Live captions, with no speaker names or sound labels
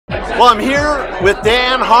Well, I'm here with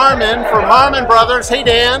Dan Harmon from Harmon Brothers. Hey,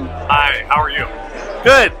 Dan. Hi, how are you?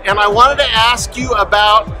 Good. And I wanted to ask you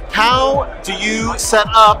about how do you set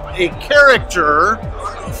up a character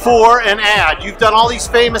for an ad? You've done all these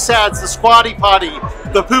famous ads, the Squatty Potty,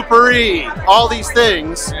 the Poo Pourri, all these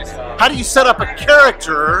things. How do you set up a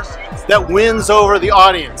character that wins over the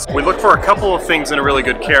audience? We look for a couple of things in a really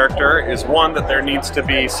good character. Is one, that there needs to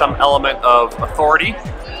be some element of authority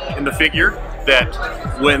in the figure,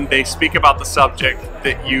 that when they speak about the subject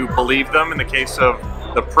that you believe them. In the case of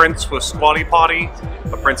the prince with Squatty Potty,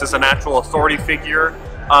 the prince is a natural authority figure,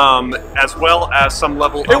 as well as some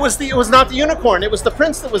level of... It was not the unicorn, it was the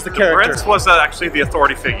prince that was the character. The prince was actually the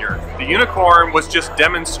authority figure. The unicorn was just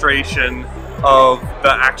demonstration of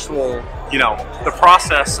the actual, the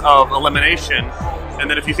process of elimination. And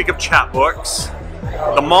then if you think of Chatbooks,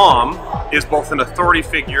 the mom is both an authority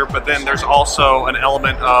figure, but then there's also an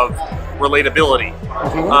element of relatability.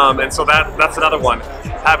 And so that's another one.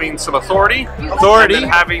 Having some authority, and then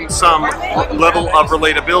having some level of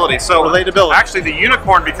relatability. So actually the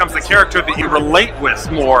unicorn becomes the character that you relate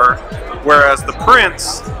with more, whereas the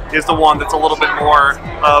prince is the one that's a little bit more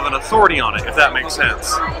of an authority on it, if that makes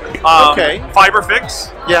sense. Okay.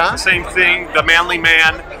 FiberFix, yeah, same thing. The manly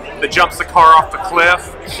man that jumps the car off the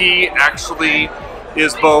cliff, he actually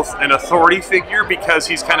is both an authority figure because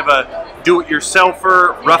he's kind of a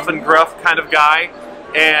do-it-yourselfer, rough and gruff kind of guy,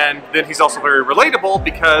 and then he's also very relatable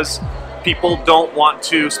because people don't want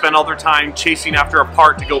to spend all their time chasing after a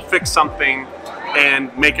part to go fix something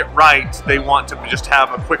and make it right. They want to just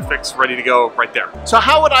have a quick fix ready to go right there. So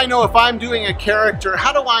how would I know if I'm doing a character,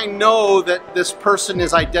 how do I know that this person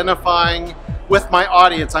is identifying with my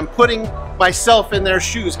audience? I'm putting myself in their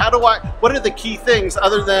shoes. What are the key things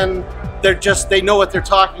other than they know what they're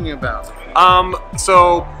talking about?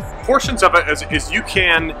 So portions of it is you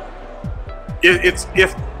can, if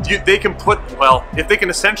they can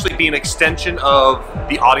essentially be an extension of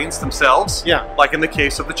the audience themselves. Yeah. Like in the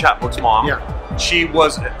case of the Chatbooks mom. Yeah. She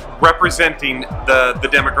was representing the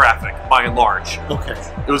demographic by and large. Okay.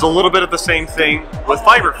 It was a little bit of the same thing with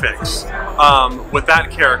FiberFix, with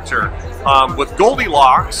that character. With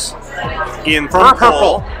Goldilocks in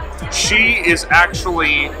Purple, she is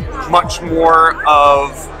actually much more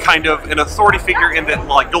of kind of an authority figure in that,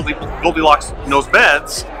 like, Goldilocks knows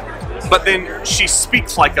beds, but then she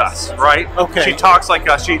speaks like us, right? Okay. She talks like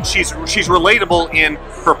us. She's relatable in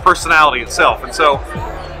her personality itself, and so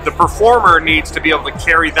the performer needs to be able to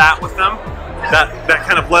carry that with them, that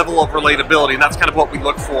kind of level of relatability, and that's kind of what we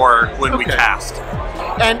look for when we cast.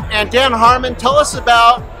 And Dan Harmon, tell us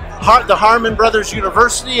about the Harmon Brothers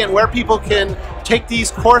University and where people can take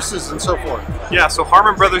these courses and so forth. Yeah, so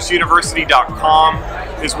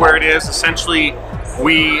HarmonBrothersUniversity.com is where it is. Essentially,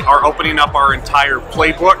 we are opening up our entire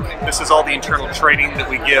playbook. This is all the internal training that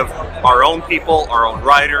we give our own people, our own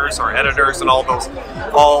writers, our editors, and all those,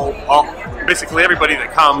 basically everybody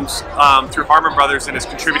that comes through Harmon Brothers and is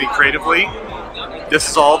contributing creatively. This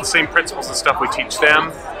is all the same principles and stuff we teach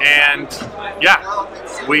them, and yeah,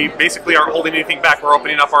 we basically aren't holding anything back. We're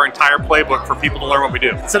opening up our entire playbook for people to learn what we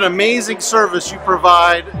do. It's an amazing service you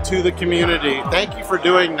provide to the community. Thank you for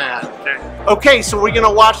doing that. Okay, so we're gonna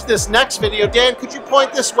watch this next video. Dan, could you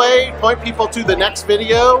point this way, point people to the next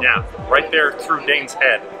video? Yeah, right there through Dane's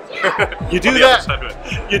head. You do that,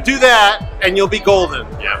 and you'll be golden.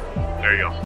 Yeah, there you go.